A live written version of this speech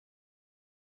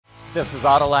This is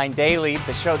Autoline Daily,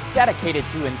 the show dedicated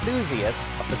to enthusiasts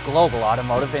of the global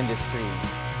automotive industry.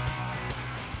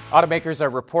 Automakers are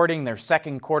reporting their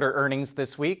second quarter earnings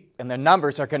this week, and the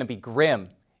numbers are going to be grim.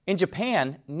 In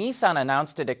Japan, Nissan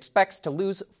announced it expects to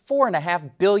lose $4.5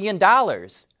 billion.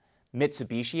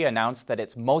 Mitsubishi announced that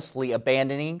it's mostly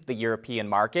abandoning the European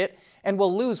market and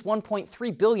will lose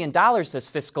 $1.3 billion this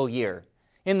fiscal year.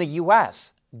 In the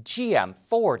U.S., GM,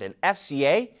 Ford, and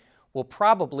FCA will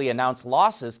probably announce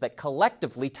losses that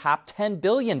collectively top $10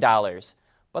 billion.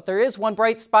 But there is one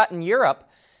bright spot in Europe.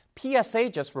 PSA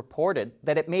just reported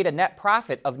that it made a net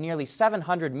profit of nearly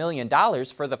 $700 million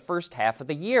for the first half of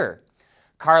the year.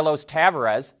 Carlos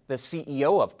Tavares, the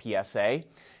CEO of PSA,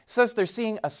 says they're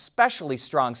seeing especially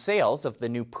strong sales of the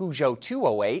new Peugeot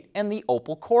 208 and the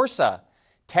Opel Corsa.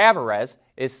 Tavares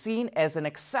is seen as an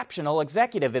exceptional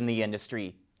executive in the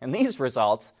industry, and these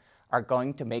results are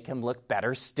going to make him look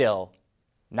better still.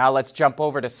 Now let's jump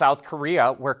over to South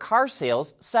Korea, where car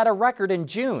sales set a record in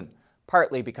June,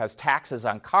 partly because taxes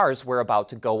on cars were about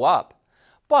to go up.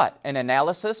 But an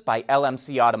analysis by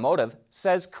LMC Automotive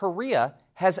says Korea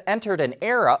has entered an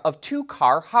era of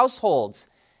two-car households,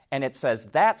 and it says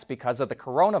that's because of the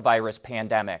coronavirus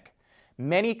pandemic.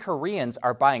 Many Koreans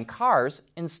are buying cars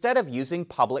instead of using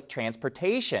public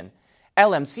transportation.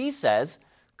 LMC says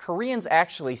Koreans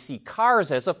actually see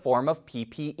cars as a form of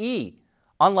PPE.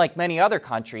 Unlike many other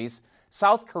countries,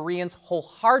 South Koreans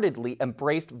wholeheartedly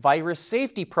embraced virus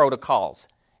safety protocols.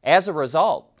 As a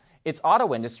result, its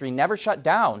auto industry never shut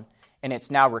down, and it's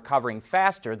now recovering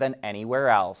faster than anywhere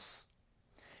else.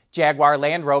 Jaguar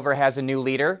Land Rover has a new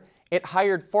leader. It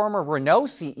hired former Renault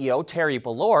CEO Thierry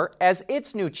Bolloré as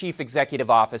its new chief executive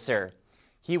officer.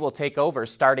 He will take over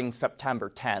starting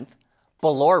September 10th.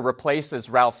 Bolloré replaces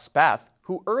Ralph Speth,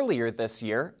 who earlier this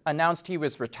year announced he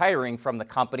was retiring from the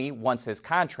company once his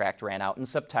contract ran out in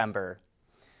September.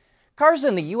 Cars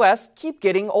in the U.S. keep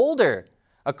getting older.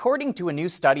 According to a new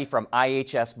study from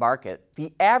IHS Markit,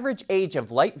 the average age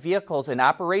of light vehicles in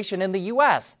operation in the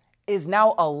U.S. is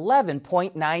now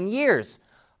 11.9 years,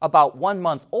 about 1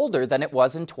 month older than it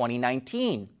was in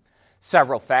 2019.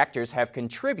 Several factors have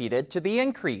contributed to the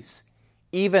increase.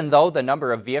 Even though the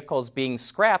number of vehicles being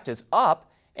scrapped is up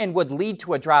and would lead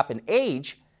to a drop in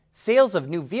age, sales of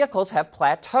new vehicles have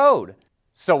plateaued.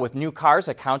 So with new cars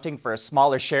accounting for a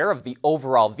smaller share of the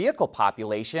overall vehicle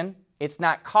population, it's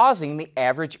not causing the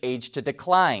average age to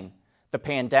decline. The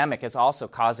pandemic is also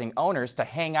causing owners to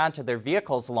hang on to their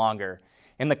vehicles longer.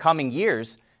 In the coming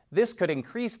years, this could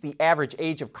increase the average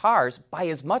age of cars by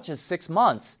as much as 6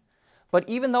 months. But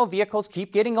even though vehicles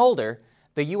keep getting older,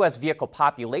 the U.S. vehicle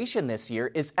population this year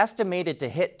is estimated to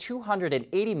hit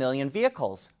 280 million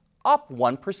vehicles, up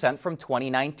 1% from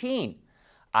 2019.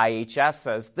 IHS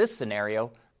says this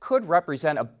scenario could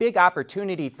represent a big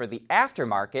opportunity for the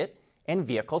aftermarket and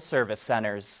vehicle service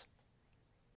centers.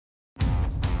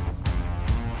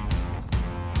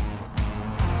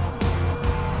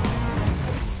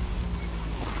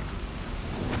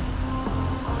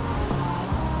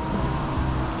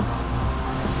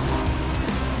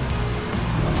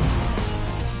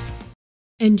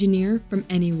 Engineer from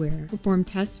anywhere. Perform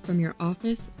tests from your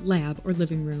office, lab, or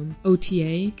living room.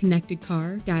 OTA, connected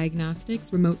car,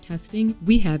 diagnostics, remote testing,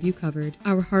 we have you covered.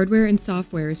 Our hardware and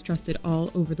software is trusted all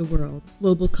over the world.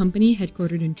 Global company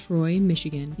headquartered in Troy,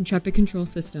 Michigan. Intrepid Control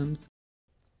Systems.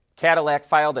 Cadillac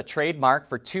filed a trademark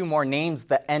for 2 more names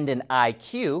that end in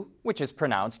IQ, which is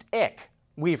pronounced ick.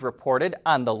 We've reported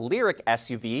on the Lyriq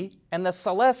SUV and the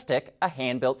Celestiq, a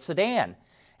hand-built sedan.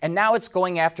 And now it's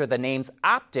going after the names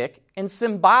Optiq and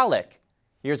Symbolic.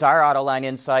 Here's our Autoline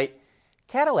insight.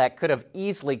 Cadillac could have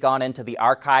easily gone into the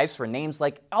archives for names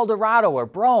like Eldorado or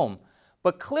Brougham,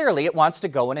 but clearly it wants to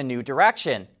go in a new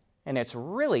direction. And it's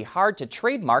really hard to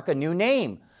trademark a new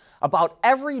name. About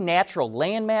every natural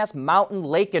landmass, mountain,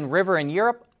 lake, and river in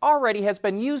Europe already has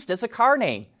been used as a car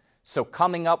name. So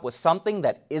coming up with something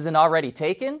that isn't already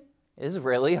taken is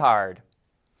really hard.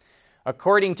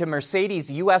 According to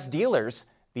Mercedes U.S. dealers,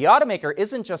 the automaker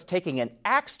isn't just taking an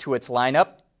axe to its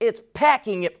lineup, it's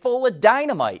packing it full of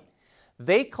dynamite.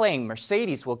 They claim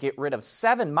Mercedes will get rid of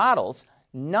 7 models,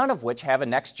 none of which have a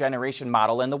next-generation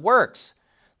model in the works.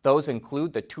 Those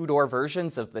include the 2-door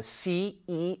versions of the C,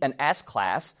 E, and S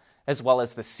class, as well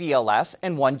as the CLS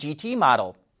and 1 GT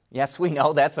model. Yes, we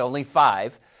know that's only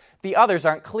 5. The others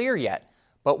aren't clear yet,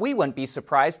 but we wouldn't be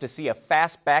surprised to see a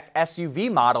fastback SUV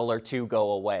model or 2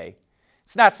 go away.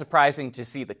 It's not surprising to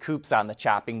see the coupes on the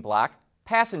chopping block.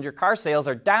 Passenger car sales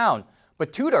are down,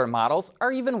 but 2-door models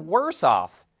are even worse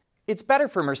off. It's better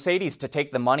for Mercedes to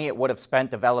take the money it would have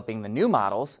spent developing the new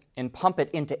models and pump it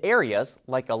into areas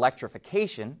like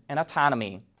electrification and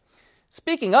autonomy.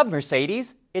 Speaking of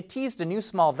Mercedes, it teased a new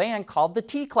small van called the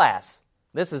T-Class.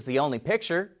 This is the only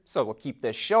picture, so we'll keep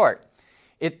this short.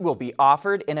 It will be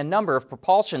offered in a number of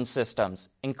propulsion systems,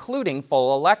 including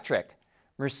full electric.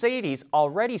 Mercedes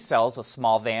already sells a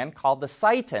small van called the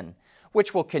Citan,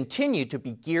 which will continue to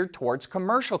be geared towards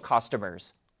commercial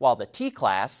customers, while the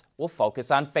T-Class will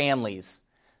focus on families.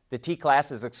 The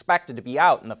T-Class is expected to be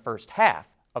out in the first half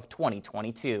of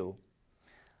 2022.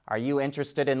 Are you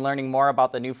interested in learning more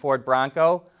about the new Ford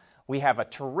Bronco? We have a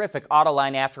terrific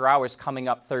Autoline After Hours coming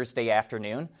up Thursday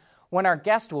afternoon, when our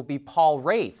guest will be Paul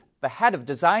Wraith, the head of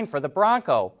design for the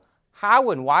Bronco. How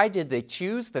and why did they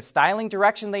choose the styling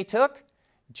direction they took?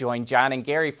 Join John and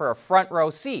Gary for a front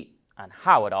row seat on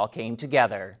how it all came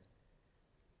together.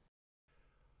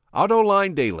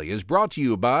 Autoline Daily is brought to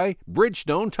you by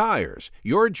Bridgestone Tires,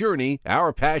 your journey,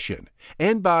 our passion,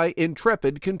 and by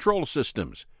Intrepid Control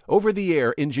Systems,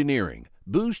 over-the-air engineering.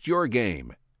 Boost your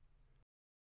game.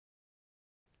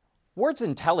 Words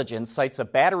Intelligence cites a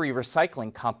battery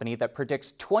recycling company that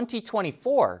predicts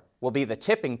 2024 will be the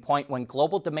tipping point when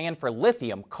global demand for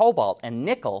lithium, cobalt, and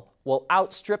nickel will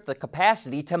outstrip the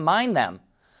capacity to mine them.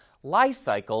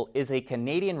 Li-Cycle is a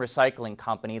Canadian recycling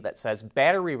company that says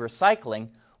battery recycling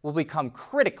will become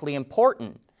critically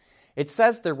important. It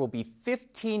says there will be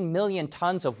 15 million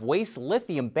tons of waste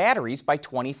lithium batteries by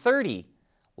 2030.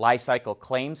 Li-Cycle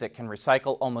claims it can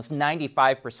recycle almost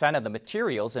 95% of the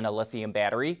materials in a lithium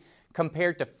battery,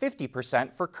 compared to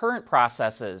 50% for current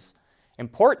processes.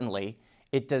 Importantly,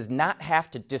 it does not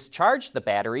have to discharge the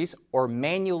batteries or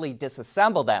manually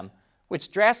disassemble them,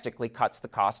 which drastically cuts the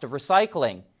cost of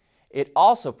recycling. It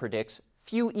also predicts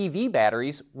few EV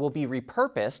batteries will be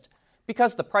repurposed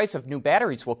because the price of new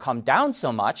batteries will come down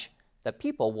so much that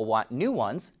people will want new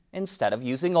ones instead of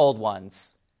using old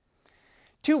ones.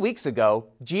 2 weeks ago,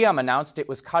 GM announced it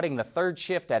was cutting the third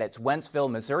shift at its Wentzville,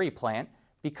 Missouri plant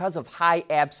because of high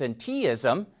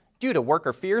absenteeism due to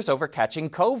worker fears over catching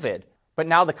COVID. But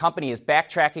now the company is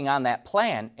backtracking on that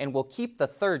plan and will keep the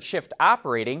third shift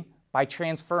operating by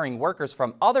transferring workers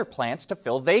from other plants to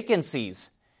fill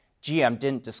vacancies. GM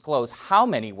didn't disclose how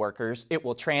many workers it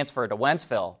will transfer to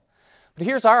Wentzville. But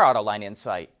here's our Autoline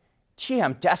insight.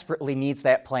 GM desperately needs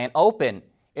that plant open.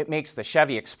 It makes the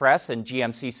Chevy Express and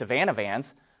GMC Savannah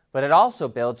vans, but it also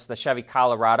builds the Chevy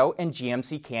Colorado and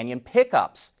GMC Canyon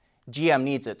pickups. GM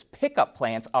needs its pickup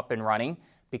plants up and running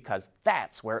because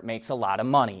that's where it makes a lot of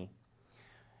money.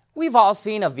 We've all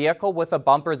seen a vehicle with a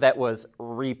bumper that was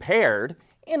repaired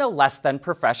in a less than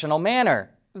professional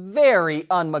manner. Very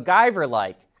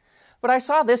un-MacGyver-like. But I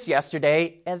saw this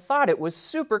yesterday and thought it was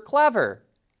super clever.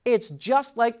 It's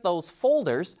just like those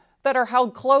folders that are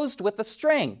held closed with a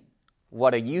string.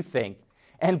 What do you think?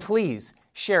 And please,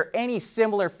 share any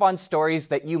similar fun stories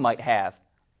that you might have.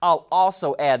 I'll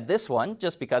also add this one,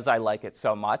 just because I like it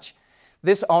so much.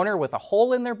 This owner with a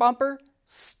hole in their bumper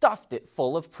stuffed it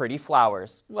full of pretty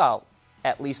flowers. Well,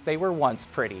 at least they were once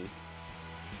pretty.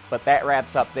 But that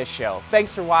wraps up this show.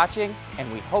 Thanks for watching,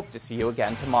 and we hope to see you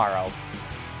again tomorrow.